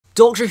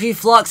Doctor Who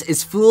Flux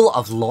is full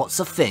of lots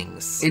of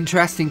things.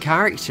 Interesting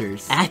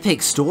characters.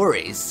 Epic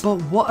stories.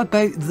 But what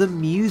about the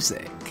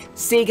music?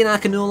 Segun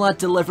Akinola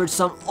delivered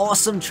some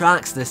awesome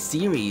tracks this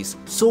series,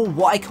 so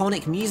what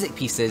iconic music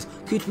pieces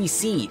could we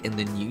see in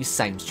the new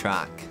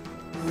soundtrack?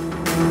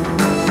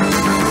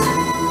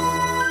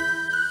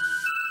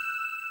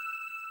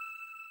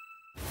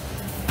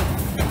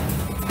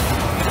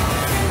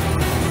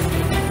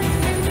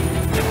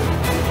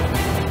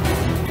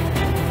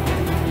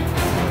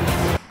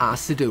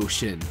 Acid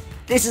Ocean.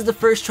 This is the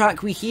first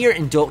track we hear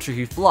in Doctor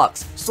Who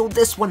Flux, so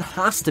this one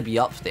has to be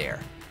up there.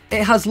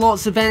 It has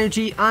lots of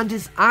energy and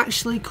is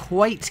actually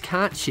quite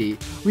catchy.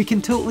 We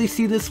can totally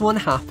see this one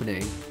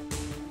happening.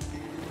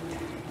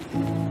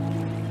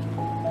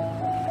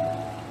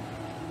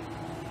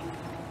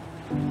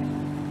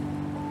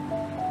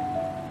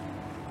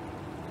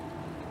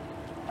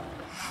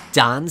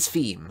 Dan's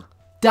theme.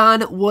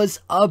 Dan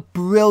was a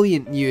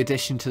brilliant new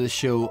addition to the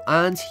show,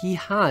 and he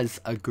has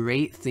a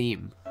great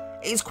theme.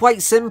 It's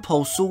quite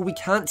simple, so we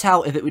can't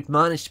tell if it would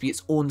manage to be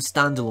its own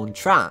standalone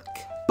track.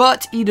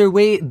 But either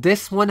way,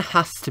 this one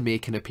has to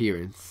make an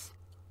appearance.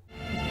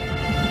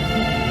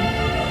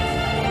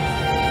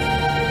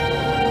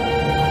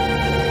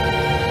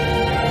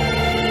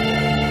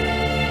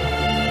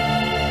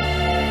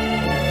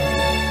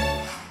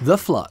 The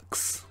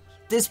Flux.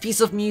 This piece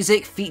of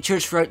music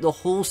featured throughout the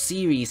whole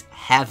series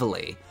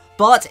heavily,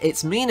 but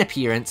its main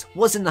appearance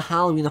was in the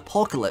Halloween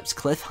Apocalypse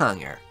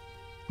cliffhanger.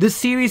 The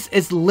series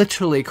is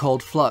literally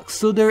called Flux,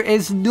 so there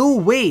is no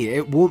way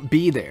it won't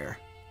be there.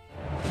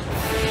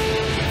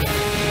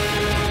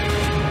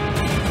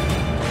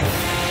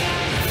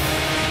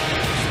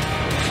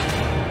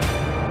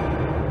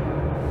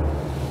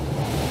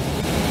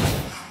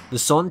 The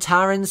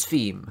Sontaran's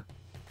theme.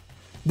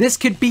 This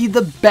could be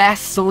the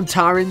best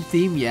Sontaran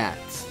theme yet.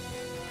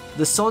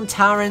 The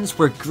Sontarans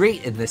were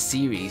great in this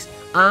series,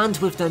 and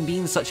with them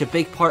being such a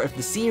big part of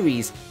the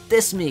series,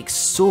 this makes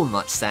so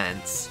much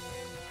sense.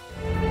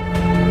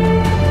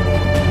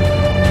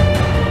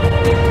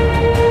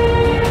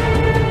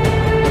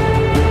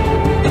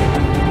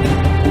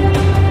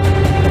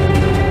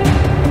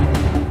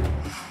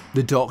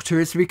 The Doctor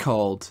is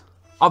recalled.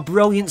 A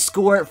brilliant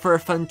score for a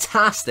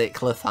fantastic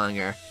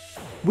cliffhanger.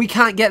 We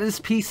can't get this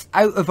piece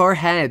out of our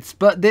heads,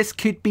 but this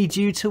could be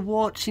due to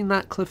watching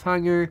that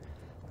cliffhanger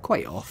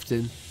quite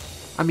often.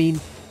 I mean,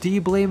 do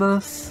you blame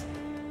us?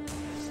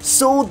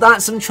 So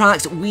that's some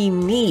tracks we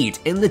need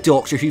in the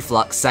Doctor Who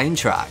Flux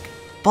soundtrack.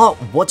 But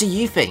what do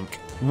you think?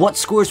 What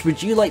scores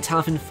would you like to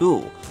have in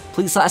full?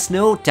 Please let us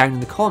know down in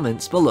the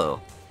comments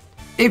below.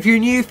 If you're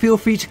new, feel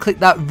free to click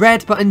that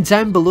red button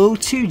down below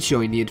to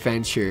join the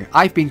adventure.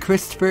 I've been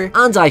Christopher.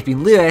 And I've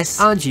been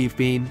Lewis. And you've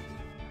been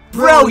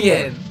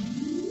brilliant!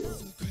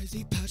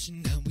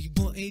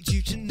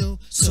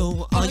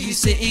 So are you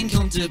sitting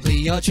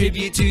comfortably? Our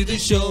tribute to the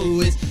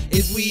show is,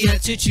 if we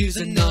had to choose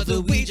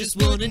another, we just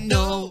wanna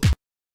know.